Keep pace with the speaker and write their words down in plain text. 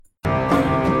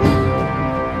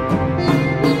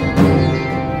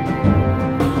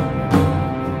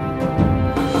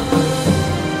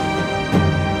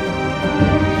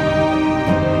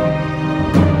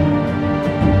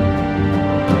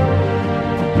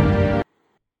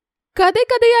கதை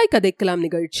கதையாய் கதைக்கலாம்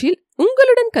நிகழ்ச்சியில்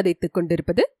உங்களுடன் கதைத்துக்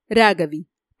கொண்டிருப்பது ராகவி.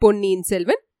 பொன்னியின்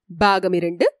செல்வன் பாகம்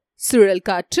 2, சுழல்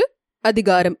காற்று,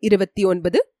 அதிகாரம்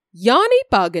 29, யானை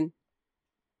பாகன்.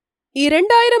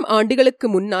 2000 ஆண்டுகளுக்கு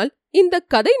முன்னால், இந்த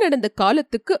கதை நடந்த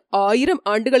காலத்துக்கு 1000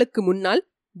 ஆண்டுகளுக்கு முன்னால்,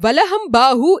 வலஹம்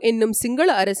பாஹு என்னும் சிங்கள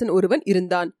அரசன் ஒருவன்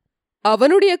இருந்தான்.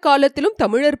 அவனுடைய காலத்திலும்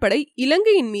தமிழர் படை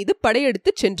இலங்கையின் மீது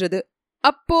படையெடுத்துச் சென்றது.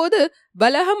 அப்போது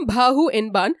வலஹம் பாஹு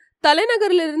என்பான்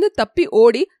தலைநகரிலிருந்து தப்பி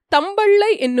ஓடி தம்பள்ளை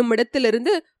என்னும்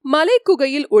இடத்திலிருந்து மலை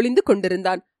குகையில் ஒளிந்து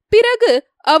கொண்டிருந்தான். பிறகு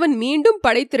அவன் மீண்டும்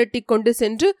படை திரட்டி கொண்டு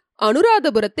சென்று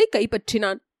அனுராதபுரத்தை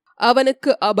கைப்பற்றினான்.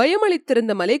 அவனுக்கு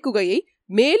அபயமளித்திருந்த மலை குகையை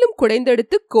மேலும்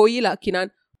குடைந்தெடுத்து கோயிலாக்கினான்.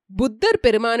 புத்தர்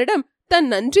பெருமானிடம் தன்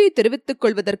நன்றியை தெரிவித்துக்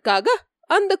கொள்வதற்காக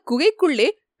அந்த குகைக்குள்ளே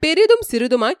பெரிதும்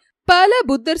சிறிதுமாய் பல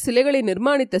புத்தர் சிலைகளை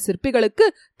நிர்மாணித்த சிற்பிகளுக்கு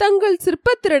தங்கள்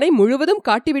சிற்பத்திறனை முழுவதும்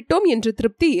காட்டிவிட்டோம் என்ற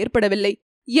திருப்தி ஏற்படவில்லை.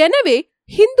 எனவே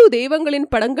ஹிந்து தெய்வங்களின்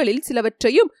படங்களில்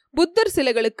சிலவற்றையும் புத்தர்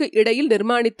சிலைகளுக்கு இடையில்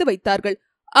நிர்மாணித்து வைத்தார்கள்.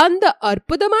 அந்த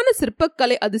அற்புதமான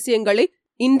சிற்பக்கலை அதிசயங்களை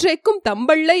இன்றைக்கும்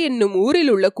தம்பள்ளை என்னும்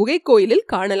ஊரில் உள்ள குகை கோயிலில்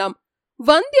காணலாம்.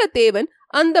 வந்தியத்தேவன்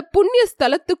அந்த புண்ணிய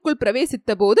ஸ்தலத்துக்குள்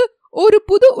பிரவேசித்த போது ஒரு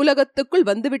புது உலகத்துக்குள்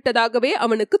வந்துவிட்டதாகவே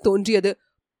அவனுக்கு தோன்றியது.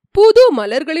 புது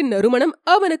மலர்களின் நறுமணம்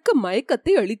அவனுக்கு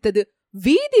மயக்கத்தை அளித்தது.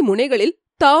 வீதி முனைகளில்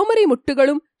தாமரை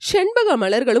முட்டுகளும் செண்பக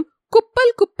மலர்களும்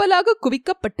குப்பல் குப்பலாக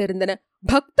குவிக்கப்பட்டிருந்தன.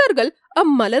 பக்தர்கள்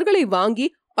அம்மலர்களை வாங்கி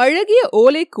அழகிய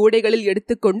ஓலை கூடைகளில்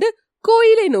எடுத்துக்கொண்டு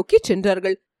கோயிலை நோக்கி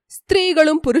சென்றார்கள்.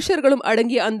 ஸ்திரீகளும் புருஷர்களும்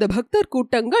அடங்கிய அந்த பக்தர்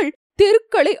கூட்டங்கள்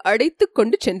தெருக்களை அடைத்துக்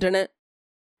கொண்டு சென்றன.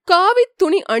 காவி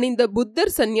துணி அணிந்த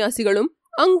புத்தர் சந்நியாசிகளும்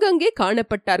அங்கங்கே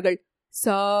காணப்பட்டார்கள்.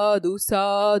 சாது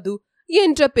சாது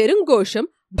என்ற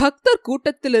பெருங்கோஷம் பக்தர்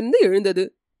கூட்டத்திலிருந்து எழுந்தது.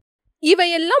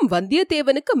 இவையெல்லாம்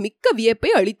வந்தியத்தேவனுக்கு மிக்க வியப்பை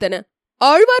அளித்தன.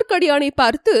 ஆழ்வார்க்கடியானை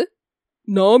பார்த்து,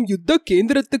 நாம் யுத்த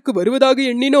கேந்திரத்துக்கு வருவதாக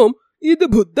எண்ணினோம், இது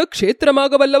புத்த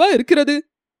கஷேத்திரமாக வல்லவா இருக்கிறது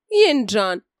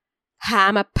என்றான்.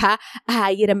 ஹாமப்பா,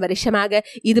 1000 வருஷமாக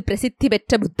இது பிரசித்தி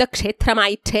பெற்ற புத்த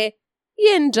கஷேத்திரமாயிற்றே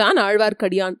என்றான்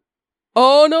ஆழ்வார்க்கடியான்.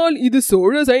 ஆனால் இது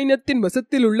சோழ சைன்யத்தின்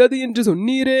வசத்தில் உள்ளது என்று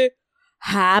சொன்னீரே.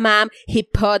 ஹாமாம்,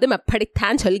 இப்போதும்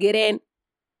அப்படித்தான் சொல்கிறேன்.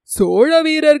 சோழ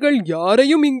வீரர்கள்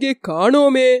யாரையும் இங்கே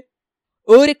காணோமே.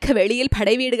 ஊருக்கு வெளியில்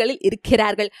படை வீடுகளில்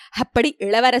இருக்கிறார்கள். அப்படி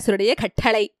இளவரசருடைய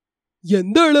கட்டளை.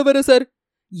 எந்த இளவரசர்?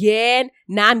 ஏன்,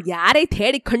 நாம் யாரை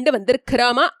தேடிக்கொண்டு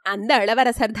வந்திருக்கிறோமோ அந்த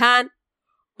இளவரசர் தான்.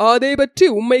 அதை பற்றி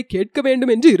உம்மை கேட்க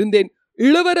வேண்டும் என்று இருந்தேன்.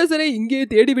 இளவரசரை இங்கே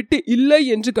தேடிவிட்டு இல்லை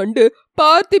என்று கண்டு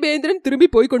பார்த்திபேந்திரன் திரும்பி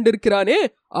போய்க் கொண்டிருக்கிறானே,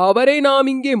 அவரை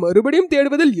நாம் இங்கே மறுபடியும்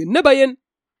தேடுவதில் என்ன பயன்?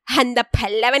 அந்த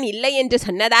பல்லவன் இல்லை என்று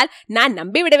சொன்னதால் நான்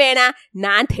நம்பிவிடுவேனா?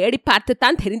 நான் தேடி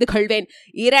பார்த்துத்தான் தெரிந்து கொள்வேன்.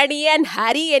 இரணியன்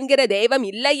ஹரி என்கிற தெய்வம்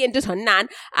இல்லை என்று சொன்னான்.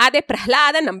 அதை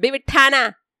பிரஹ்லாதன் நம்பிவிட்டானா?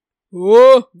 ஓ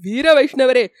வீர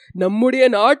வைஷ்ணவரே, நம்முடைய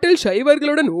நாட்டில்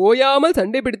சைவர்களுடன் ஓயாமல்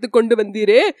சண்டை பிடித்துக் கொண்டு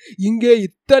வந்தீரே, இங்கே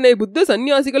இத்தனை புத்த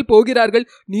சந்நியாசிகள் போகிறார்கள்,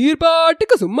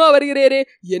 நீர்பாட்டுக்கு சும்மா வருகிறேரே,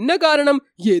 என்ன காரணம்?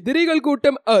 எதிரிகள்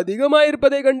கூட்டம்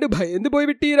அதிகமாயிருப்பதை கண்டு பயந்து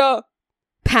போய்விட்டீரா?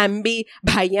 தம்பி,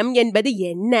 பயம் என்பது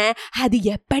என்ன? அது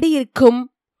எப்படி இருக்கும்?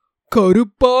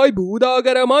 கருப்பாய்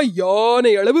பூதாகரமாய்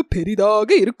யானை அளவு பெரிதாக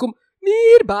இருக்கும்.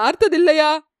 நீர்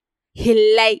பார்த்ததில்லையா?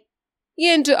 இல்லை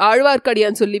என்று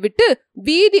ஆழ்வார்க்கடியான் சொல்லிவிட்டு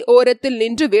வீதி ஓரத்தில்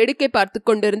நின்று வேடிக்கை பார்த்து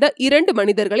கொண்டிருந்த 2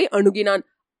 மனிதர்களை அணுகினான்.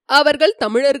 அவர்கள்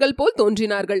தமிழர்கள் போல்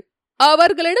தோன்றினார்கள்.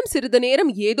 அவர்களிடம் சிறிது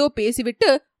நேரம் ஏதோ பேசிவிட்டு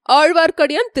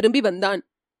ஆழ்வார்க்கடியான் திரும்பி வந்தான்.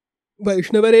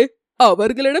 வைஷ்ணவரே,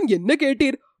 அவர்களிடம் என்ன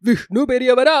கேட்டீர்? விஷ்ணு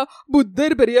பெரியவரா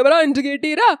புத்தர் பெரியவரா என்று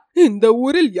கேட்டீரா? இந்த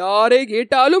ஊரில் யாரை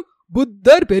கேட்டாலும்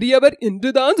புத்தர் பெரியவர்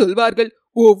என்றுதான் சொல்வார்கள்.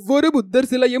 ஒவ்வொரு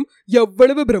புத்தர் சிலையும்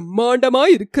எவ்வளவு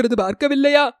பிரம்மாண்டமாய் இருக்கிறது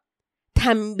பார்க்கவில்லையா?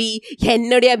 தம்பி,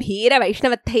 என்னுடைய வீர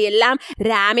வைஷ்ணவத்தை எல்லாம்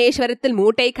ராமேஸ்வரத்தில்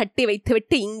மூட்டை கட்டி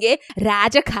வைத்துவிட்டு இங்கே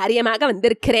ராஜகாரியமாக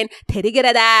வந்திருக்கிறேன்,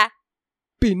 தெரிகிறதா?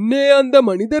 பின்னே அந்த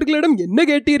மனிதர்களிடம் என்ன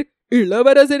கேட்டீர்?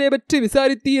 இளவரசரை பற்றி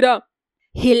விசாரித்தீரா?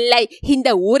 இல்லை,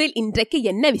 இந்த ஊரில் இன்றைக்கு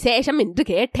என்ன விசேஷம் என்று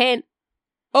கேட்டேன்.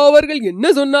 அவர்கள்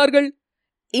என்ன சொன்னார்கள்?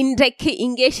 இன்றைக்கு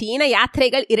இங்கே சீன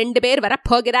யாத்திரைகள் 2 பேர்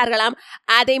வரப்போகிறார்களாம்.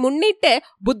 அதை முன்னிட்டு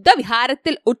புத்த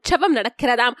விஹாரத்தில் உற்சவம்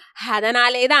நடக்கிறதாம்.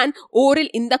 அதனாலேதான் ஊரில்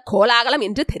இந்த கோலாகலம்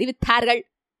என்று தெரிவித்தார்கள்.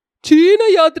 சீன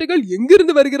யாத்திரைகள்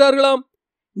எங்கிருந்து வருகிறார்களாம்?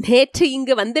 நேற்று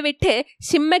இங்கு வந்துவிட்டு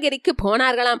சிம்மகிரிக்கு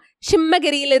போனார்களாம்.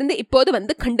 சிம்மகிரியிலிருந்து இப்போது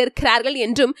வந்து கொண்டிருக்கிறார்கள்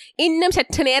என்றும் இன்னும்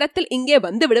சற்று நேரத்தில் இங்கே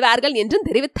வந்து விடுவார்கள் என்றும்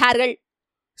தெரிவித்தார்கள்.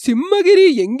 சிம்மகிரி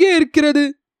எங்கே இருக்கிறது?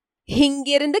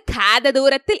 இங்கிருந்து காத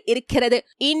தூரத்தில் இருக்கிறது.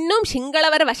 இன்னும்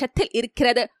சிங்களவர் வசத்தில்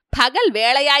இருக்கிறது. பகல்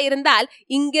வேளையாயிருந்தால்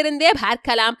இங்கிருந்தே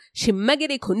பார்க்கலாம்.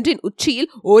 சிம்மகிரி குன்றின் உச்சியில்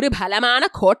ஒரு பலமான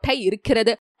கோட்டை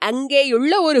இருக்கிறது.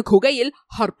 அங்கேயுள்ள ஒரு குகையில்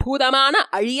அற்புதமான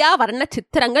அழியா வர்ண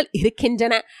சித்திரங்கள்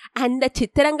இருக்கின்றன. அந்த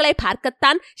சித்திரங்களை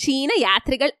பார்க்கத்தான் சீன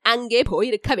யாத்திரிகள் அங்கே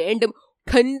போயிருக்க வேண்டும்.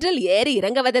 கன்றில் ஏறி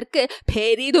இறங்குவதற்கு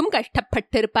பெரிதும்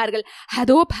கஷ்டப்பட்டிருப்பார்கள்.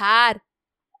 அதோ பார்.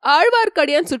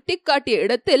 ஆழ்வார்க்கடியான் சுட்டிக்காட்டிய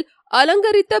இடத்தில்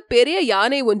அலங்கரித்த பெரிய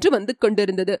யானை ஒன்று வந்து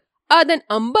கொண்டிருந்தது. அதன்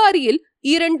அம்பாரியில்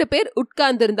 2 பேர்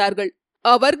உட்கார்ந்திருந்தார்கள்.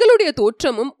 அவர்களுடைய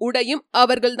தோற்றமும் உடையும்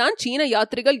அவர்கள்தான் சீன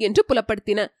யாத்திரிகள் என்று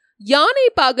புலப்படுத்தின. யானை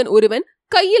பாகன் ஒருவன்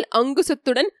கையில்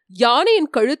அங்குசத்துடன் யானையின்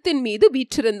கழுத்தின் மீது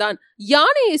வீற்றிருந்தான்.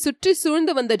 யானையை சுற்றி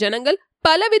சூழ்ந்து வந்த ஜனங்கள்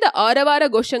பலவித ஆரவார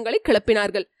கோஷங்களை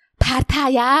கிளப்பினார்கள்.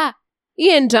 பார்த்தாயா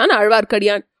என்றான்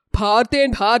ஆழ்வார்க்கடியான்.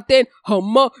 பார்த்தேன் பார்த்தேன்.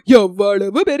 அம்மா,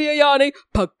 எவ்வளவு பெரிய யானை!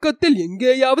 பக்கத்தில்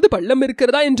எங்கேயாவது பள்ளம்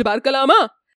இருக்கிறதா என்று பார்க்கலாமா?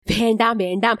 வேண்டாம்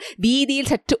வேண்டாம்,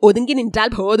 வீதியில் சற்று ஒதுங்கி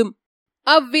நின்றால் போதும்.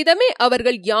 அவ்விதமே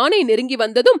அவர்கள் யானை நெருங்கி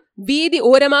வந்ததும் வீதி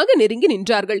ஓரமாக நெருங்கி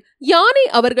நின்றார்கள். யானை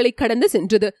அவர்களை கடந்து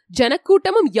சென்றது.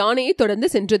 ஜனக்கூட்டமும் யானையை தொடர்ந்து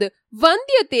சென்றது.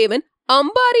 வந்தியத்தேவன்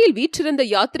அம்பாரியில் வீற்றிருந்த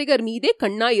யாத்ரிகர் மீதே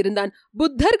கண்ணாயிருந்தான்.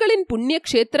 புத்தர்களின் புண்ணிய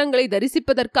கஷேத்திரங்களை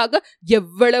தரிசிப்பதற்காக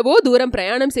எவ்வளவோ தூரம்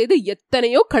பிரயாணம் செய்து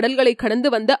எத்தனையோ கடல்களை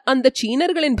கடந்து வந்த அந்த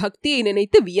சீனர்களின் பக்தியை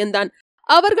நினைத்து வியந்தான்.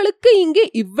 அவர்களுக்கு இங்கே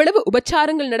இவ்வளவு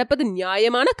உபச்சாரங்கள் நடப்பது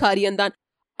நியாயமான காரியம்தான்.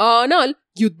 ஆனால்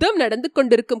யுத்தம் நடந்து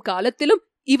கொண்டிருக்கும் காலத்திலும்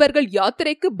இவர்கள்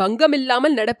யாத்திரைக்கு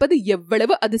பங்கமில்லாமல் நடப்பது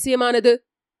எவ்வளவு அதிசயமானது!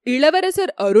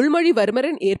 இளவரசர்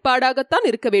அருள்மொழிவர்மரின் ஏற்பாடாகத்தான்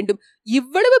இருக்க வேண்டும்.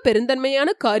 இவ்வளவு பெருந்தன்மையான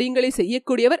காரியங்களை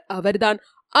செய்யக்கூடியவர் அவர்தான்.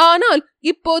 ஆனால்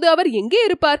இப்போது அவர் எங்கே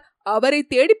இருப்பார்? அவரை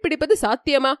தேடி பிடிப்பது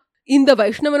சாத்தியமா? இந்த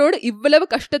வைஷ்ணவனோடு இவ்வளவு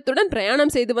கஷ்டத்துடன்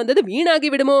பிரயாணம் செய்து வந்தது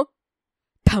வீணாகிவிடுமோ?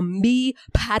 தம்பி,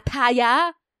 பார்த்தாயா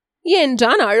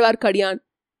என்றான் ஆழ்வார்க்கடியான்.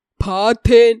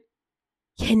 பார்த்தேன்.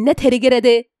 என்ன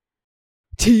தெரிகிறது?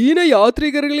 சீன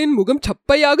யாத்ரிகர்களின் முகம்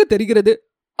சப்பையாக தெரிகிறது.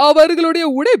 அவர்களுடைய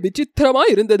உடை விசித்திரமா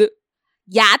இருந்தது.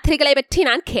 யாத்திரைகளை பற்றி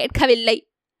நான் கேட்கவில்லை.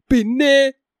 பின்னே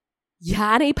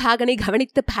யானை பாகனை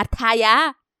கவனித்து பார்த்தாயா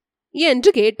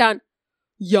என்று கேட்டான்.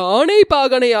 யானை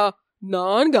பாகனையா?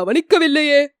 நான்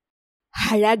கவனிக்கவில்லையே.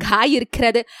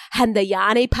 அழகாயிருக்கிறது. அந்த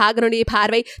யானை பாகனுடைய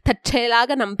பார்வை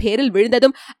தற்செயலாக நம் பேரில்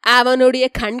விழுந்ததும் அவனுடைய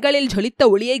கண்களில் ஜொலித்த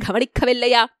ஒளியை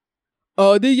கவனிக்கவில்லையா?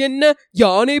 அது என்ன,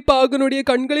 யானை பாகனுடைய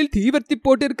கண்களில் தீவர்த்தி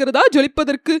போட்டிருக்கிறதா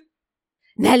ஜொலிப்பதற்கு?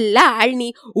 நல்ல ஆள் நீ.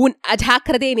 உன்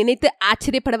அஜாக்கிரதையை நினைத்து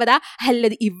ஆச்சரியப்படுவதா,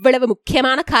 அல்லது இவ்வளவு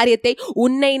முக்கியமான காரியத்தை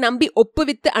உன்னை நம்பி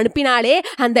ஒப்புவித்து அனுப்பினாலே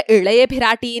அந்த இளைய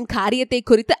பிராட்டியின் காரியத்தை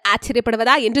குறித்து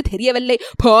ஆச்சரியப்படுவதா என்று தெரியவில்லை.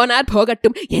 போனார்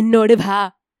போகட்டும், என்னோடு வா.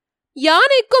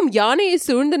 யானைக்கும் யானையை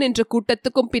சூழ்ந்து நின்ற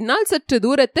கூட்டத்துக்கும் பின்னால் சற்று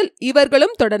தூரத்தில்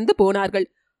இவர்களும் தொடர்ந்து போனார்கள்.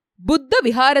 புத்த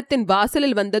விஹாரத்தின்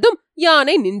வாசலில் வந்ததும்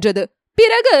யானை நின்றது.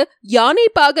 பிறகு யானை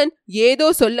பாகன் ஏதோ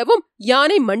சொல்லவும்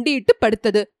யானை மண்டியிட்டு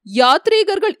படுத்தது.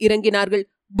 யாத்ரீகர்கள் இறங்கினார்கள்.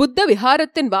 புத்த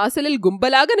விஹாரத்தின் வாசலில்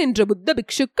கும்பலாக நின்ற புத்த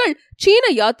பிக்ஷுக்கள் சீன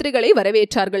யாத்திரைகளை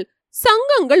வரவேற்றார்கள்.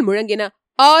 சங்கங்கள் முழங்கின.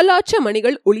 ஆலாச்ச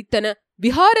மணிகள் ஒலித்தன.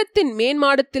 விஹாரத்தின்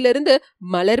மேன்மாடத்திலிருந்து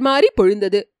மலர் மாறி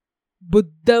பொழிந்தது.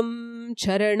 புத்தம்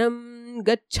சரணம்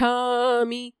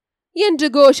கச்சாமி என்று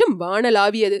கோஷம்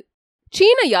வானலாவியது.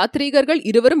 சீன யாத்ரீகர்கள்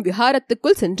இருவரும்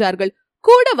விஹாரத்துக்குள் சென்றார்கள்.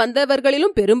 கூட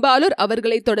வந்தவர்களிலும் பெரும்பாலோர்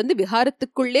அவர்களை தொடர்ந்து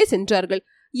விஹாரத்துக்குள்ளே சென்றார்கள்.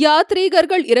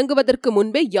 யாத்ரீகர்கள் இறங்குவதற்கு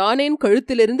முன்பே யானையின்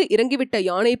கழுத்திலிருந்து இறங்கிவிட்ட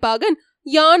யானை பாகன்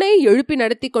யானையை எழுப்பி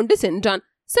நடத்தி கொண்டு சென்றான்.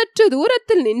 சற்று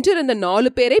தூரத்தில் நின்றிருந்த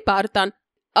 4 பேரை பார்த்தான்.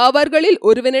 அவர்களில்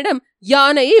ஒருவனிடம்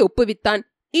யானையை ஒப்புவித்தான்.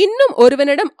 இன்னும்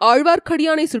ஒருவனிடம்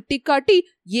ஆழ்வார்க்கடியானை சுட்டிக்காட்டி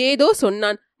ஏதோ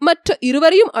சொன்னான். மற்ற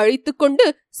இருவரையும் அழைத்துக் கொண்டு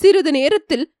சிறிது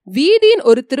நேரத்தில் வீதியின்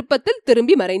ஒரு திருப்பத்தில்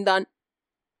திரும்பி மறைந்தான்.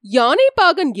 யானை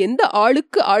பாகன் எந்த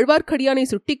ஆளுக்கு ஆழ்வார்க்கடியானை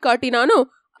சுட்டிக்காட்டினானோ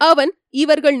அவன்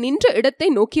இவர்கள் நின்ற இடத்தை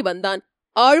நோக்கி வந்தான்.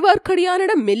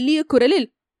 ஆழ்வார்க்கடியானிடம் மெல்லிய குரலில்,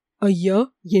 ஐயா,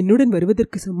 என்னுடன்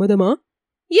வருவதற்கு சம்மதமா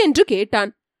என்று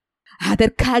கேட்டான்.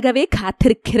 அதற்காகவே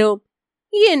காத்திருக்கிறோம்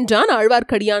என்றான்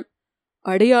ஆழ்வார்க்கடியான்.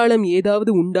 அடையாளம்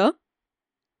ஏதாவது உண்டா?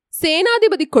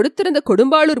 சேனாதிபதி கொடுத்திருந்த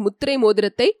கொடும்பாளூர் முத்திரை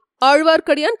மோதிரத்தை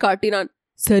ஆழ்வார்க்கடியான் காட்டினான்.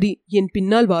 சரி, என்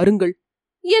பின்னால் வாருங்கள்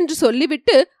என்று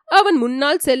சொல்லிவிட்டு அவன்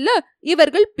முன்னால் செல்ல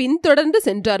இவர்கள் பின்தொடர்ந்து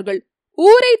சென்றார்கள்.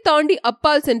 ஊரை தாண்டி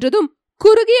அப்பால் சென்றதும்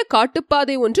குறுகிய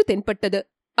காட்டுப்பாதை ஒன்று தென்பட்டது.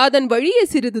 அதன் வழியே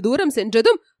சிறிது தூரம்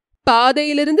சென்றதும்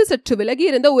பாதையிலிருந்து சற்று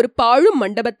விலகியிருந்த ஒரு பாழும்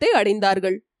மண்டபத்தை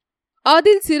அடைந்தார்கள்.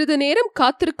 அதில் சிறிது நேரம்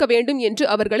காத்திருக்க வேண்டும் என்று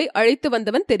அவர்களை அழைத்து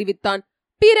வந்தவன் தெரிவித்தான்.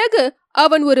 பிறகு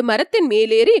அவன் ஒரு மரத்தின்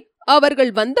மேலேறி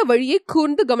அவர்கள் வந்த வழியை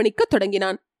கூர்ந்து கவனிக்க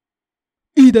தொடங்கினான்.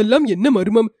 இதெல்லாம் என்ன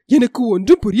மர்மம்? எனக்கு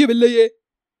ஒன்றும் புரியவில்லையே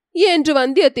என்று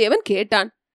வந்தியத்தேவன் கேட்டான்.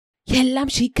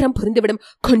 எல்லாம் சீக்கிரம் புரிந்துவிடும்,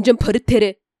 கொஞ்சம் பொறுத்திரு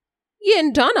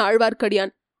என்றான்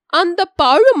ஆழ்வார்க்கடியான். அந்த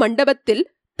பாழு மண்டபத்தில்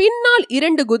பின்னால்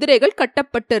 2 குதிரைகள்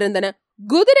கட்டப்பட்டிருந்தன.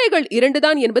 குதிரைகள் 2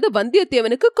 தான் என்பது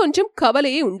வந்தியத்தேவனுக்கு கொஞ்சம்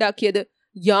கவலையை உண்டாக்கியது.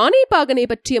 யானை பாகனை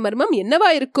பற்றிய மர்மம்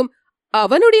என்னவாயிருக்கும்?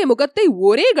 அவனுடைய முகத்தை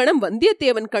ஒரே கணம்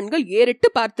வந்தியத்தேவன் கண்கள் ஏறிட்டு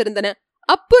பார்த்திருந்தன.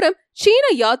 அப்புறம் சீன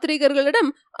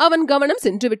யாத்ரீகர்களிடம் அவன் கவனம்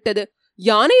சென்றுவிட்டது.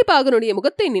 யானை பாகனுடைய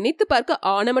முகத்தை நினைத்து பார்க்க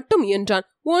ஆன மட்டும் முயன்றான்.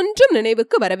 ஒன்றும்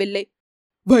நினைவுக்கு வரவில்லை.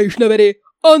 வைஷ்ணவரே,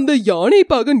 அந்த யானை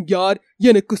பாகன் யார்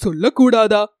எனக்கு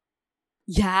சொல்லக்கூடாதா?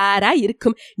 யாரா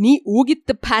இருக்கும், நீ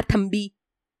ஊகித்து பார் தம்பி.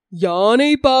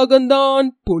 யானை பாகன்தான்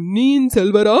பொன்னியின்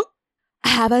செல்வரா?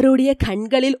 அவருடைய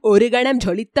கண்களில் ஒரு கணம்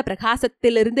ஜொலித்த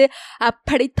பிரகாசத்திலிருந்து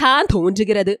அப்படித்தான்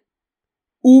தோன்றுகிறது.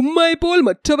 உம்மை போல்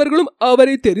மற்றவர்களும்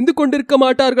அவரை தெரிந்து கொண்டிருக்க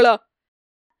மாட்டார்களா?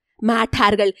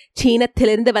 மாட்டார்கள்.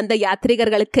 சீனத்திலிருந்து வந்த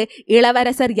யாத்ரீகர்களுக்கு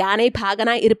இளவரசர் யானை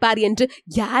பாகனாய் இருப்பார் என்று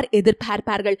யார்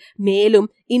எதிர்பார்ப்பார்கள்? மேலும்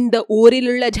இந்த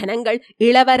ஊரிலுள்ள ஜனங்கள்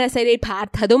இளவரசரை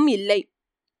பார்த்ததும் இல்லை.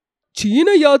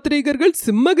 சீன யாத்ரீகர்கள்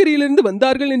சிம்மகிரியிலிருந்து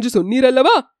வந்தார்கள் என்று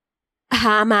சொன்னீரல்லவா?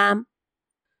 ஆமாம்.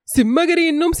 சிம்மகிரி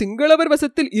இன்னும் சிங்களவர்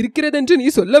வசத்தில் இருக்கிறதென்று நீ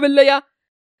சொல்லவில்லையா?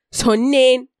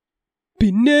 சொன்னேன்.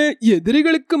 பின்னே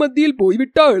எதிரிகளுக்கு மத்தியில்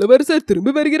போய்விட்டா இளவரசர்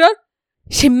திரும்பி வருகிறார்?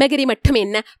 சிம்மகிரி மட்டும்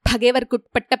என்ன,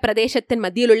 பகைவர்க்குட்பட்ட பிரதேசத்தின்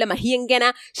மத்தியிலுள்ள மஹியங்கனா,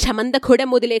 சமந்தகுட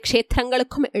முதலிய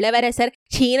க்ஷேத்திரங்களுக்கும் இளவரசர்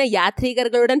சீன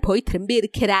யாத்ரீகர்களுடன் போய் திரும்பி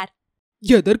இருக்கிறார்.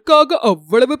 எதற்காக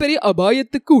அவ்வளவு பெரிய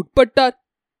அபாயத்துக்கு உட்பட்டார்?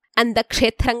 அந்த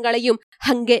க்ஷேத்திரங்களையும்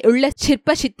அங்கே உள்ள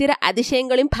சிற்ப சித்திர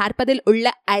அதிசயங்களையும் பார்ப்பதில் உள்ள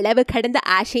அளவு கடந்த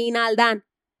ஆசையினால்தான்.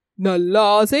 நல்ல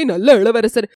ஆசை, நல்ல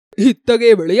இளவரசர்.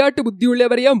 இத்தகைய விளையாட்டு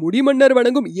புத்தியுள்ளவரையா முடிமன்னர்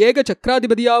வணங்கும் ஏக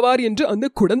சக்கராதிபதியாவார் என்று அந்த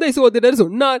குழந்தை சோதரர்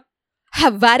சொன்னார்.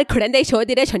 அவ்வாறு குழந்தை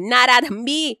சோதிடர் சொன்னாரா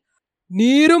தம்பி?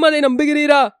 நீரும் அதை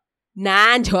நம்புகிறீரா?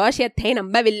 நான் ஜோசியத்தை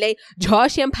நம்பவில்லை.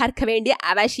 ஜோசியம் பார்க்க வேண்டிய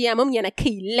அவசியமும் எனக்கு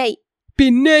இல்லை.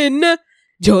 பின்ன என்ன?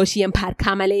 ஜோசியம்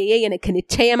பார்க்காமலேயே எனக்கு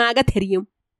நிச்சயமாக தெரியும்.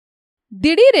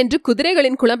 திடீரென்று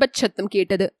குதிரைகளின் குளம்பச் சத்தம்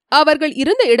கேட்டது. அவர்கள்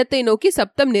இருந்த இடத்தை நோக்கி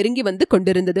சப்தம் நெருங்கி வந்து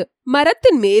கொண்டிருந்தது.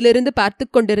 மரத்தின் மேலிருந்து பார்த்து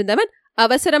கொண்டிருந்தவன்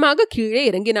அவசரமாக கீழே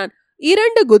இறங்கினான்.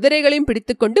 2 குதிரைகளையும்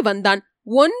பிடித்துக்கொண்டு வந்தான்.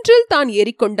 ஒன்றில் தான்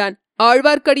ஏறிக்கொண்டான்.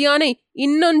 ஆழ்வார்க்கடியானை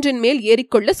இன்னொன்றின் மேல்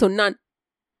ஏறிக்கொள்ள சொன்னான்.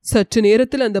 சற்று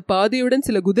நேரத்தில் அந்த பாதையுடன்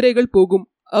சில குதிரைகள் போகும்.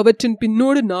 அவற்றின்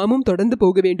பின்னோடு நாமும் தொடர்ந்து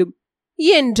போக வேண்டும்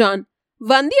என்றான்.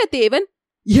 வந்தியத்தேவன்,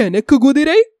 எனக்கு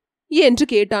குதிரை என்று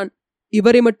கேட்டான்.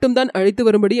 இவரை மட்டும்தான் அழைத்து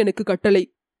வரும்படி எனக்கு கட்டளை.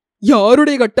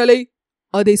 யாருடைய கட்டளை?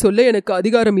 அதை சொல்ல எனக்கு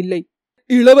அதிகாரம் இல்லை.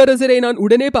 இளவரசரை நான்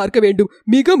உடனே பார்க்க வேண்டும்.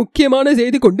 மிக முக்கியமான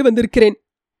செய்தி கொண்டு வந்திருக்கிறேன்.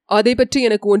 அதை பற்றி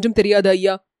எனக்கு ஒன்றும் தெரியாது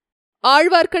ஐயா.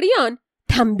 ஆழ்வார்க்கடியான்,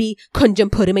 தம்பி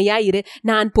கொஞ்சம் பொறுமையாயிரு.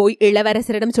 நான் போய்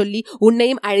இளவரசரிடம் சொல்லி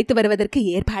உன்னையும் அழைத்து வருவதற்கு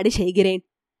ஏற்பாடு செய்கிறேன்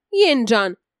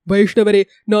என்றான். வைஷ்ணவரே,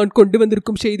 நான் கொண்டு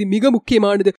வந்திருக்கும் செய்தி மிக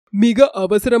முக்கியமானது, மிக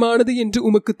அவசரமானது என்று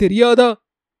உமக்கு தெரியாதா?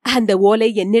 அந்த ஓலை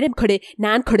என்னிடம் கொடு,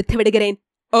 நான் கொடுத்து விடுகிறேன்.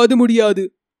 அது முடியாது.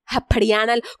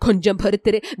 அப்படியானால் கொஞ்சம்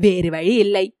பொறுத்திரு, வேறு வழி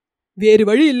இல்லை. வேறு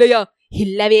வழி இல்லையா?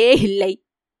 இல்லவே இல்லை.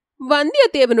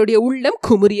 வந்தியத்தேவனுடைய உள்ளம்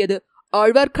குமுறியது.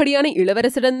 ஆழ்வார்க்கடியானை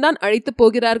இளவரசரிடம்தான் அழைத்து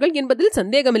போகிறார்கள் என்பதில்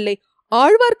சந்தேகமில்லை.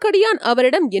 ஆழ்வார்க்கடியான்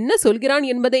அவரிடம் என்ன சொல்கிறான்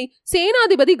என்பதை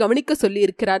சேனாதிபதி கவனிக்க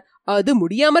சொல்லியிருக்கிறார். அது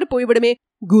முடியாமற் போய்விடுமே.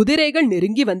 குதிரைகள்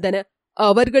நெருங்கி வந்தன.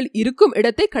 அவர்கள் இருக்கும்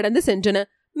இடத்தை கடந்து சென்றன.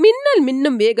 மின்னல்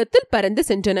மின்னும் வேகத்தில் பறந்து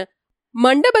சென்றன.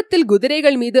 மண்டபத்தில்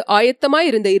குதிரைகள் மீது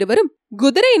ஆயத்தமாயிருந்த இருவரும்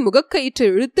குதிரையின் முகக்கயிற்றை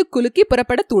இழுத்து குலுக்கி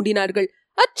புறப்பட தூண்டினார்கள்.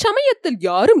 அச்சமயத்தில்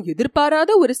யாரும்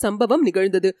எதிர்பாராத ஒரு சம்பவம்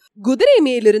நிகழ்ந்தது. குதிரை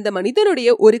மேலிருந்த மனிதனுடைய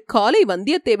ஒரு காலை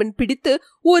வந்தியத்தேவன் பிடித்து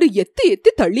ஒரு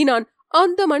எத்தி தள்ளினான்.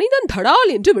 அந்த மனிதன் தடால்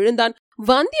என்று விழுந்தான்.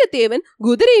 வந்தியத்தேவன்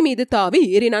குதிரை மீது தாவி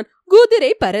ஏறினான்.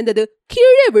 குதிரை பறந்தது.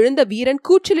 கீழே விழுந்த வீரன்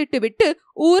கூச்சலிட்டு விட்டு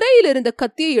உரையிலிருந்த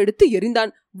கத்தியை எடுத்து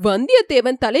எறிந்தான்.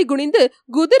 வந்தியத்தேவன் தலை குனிந்து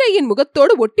குதிரையின்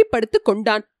முகத்தோடு ஒட்டி படுத்துக்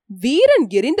கொண்டான். வீரன்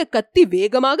எறிந்த கத்தி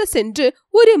வேகமாக சென்று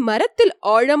ஒரு மரத்தில்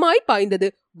ஆழமாய் பாய்ந்தது.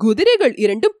 குதிரைகள்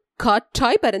இரண்டும்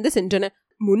காற்றாய் பறந்து சென்றன.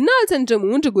 முன்னால் சென்ற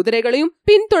 3 குதிரைகளையும்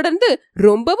பின்தொடர்ந்து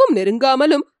ரொம்பவும்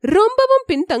நெருங்காமலும் ரொம்பவும்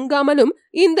பின்தங்காமலும்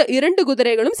இந்த 2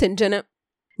 குதிரைகளும் சென்றன.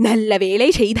 நல்ல வேலை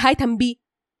செய்தாய் தம்பி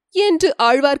என்று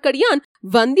ஆழ்வார்க்கடியான்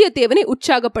வந்தியத்தேவனை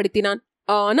உற்சாகப்படுத்தினான்.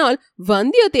 ஆனால்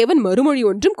வந்தியத்தேவன் மறுமொழி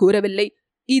ஒன்றும் கூறவில்லை.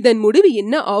 இதன் முடிவு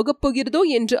என்ன ஆகப் போகிறதோ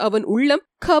என்று அவன் உள்ளம்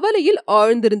கவலையில்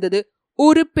ஆழ்ந்திருந்தது.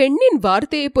 ஒரு பெண்ணின்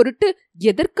வார்த்தையை பொருட்டு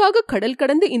எதற்காக கடல்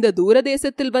கடந்து இந்த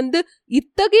தூரதேசத்தில் வந்து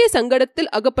இத்தகைய சங்கடத்தில்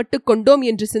அகப்பட்டு கொண்டோம்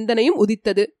என்ற சிந்தனையும்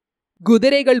உதித்தது.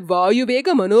 குதிரைகள்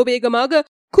வாயுவேக மனோவேகமாக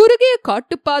குறுகிய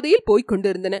காட்டுப்பாதையில் போய்க்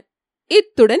கொண்டிருந்தன.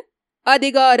 இத்துடன்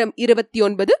அதிகாரம்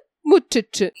 29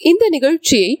 முற்றிற்று. இந்த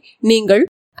நிகழ்ச்சியை நீங்கள்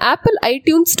ஆப்பிள்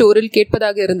ஐடியூன்ஸ் ஸ்டோரில்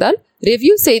கேட்பதாக இருந்தால்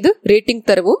ரிவ்யூ செய்து ரேட்டிங்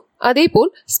தரவும்,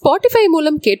 அதேபோல் ஸ்பாட்டிஃபை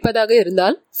மூலம் கேட்பதாக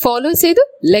இருந்தால் ஃபாலோ செய்து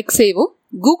லைக் செய்யவும்,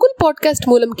 கூகுள் பாட்காஸ்ட்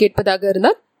மூலம் கேட்பதாக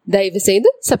இருந்தால் தயவு செய்து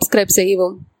சப்ஸ்கிரைப்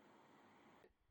செய்யவும்.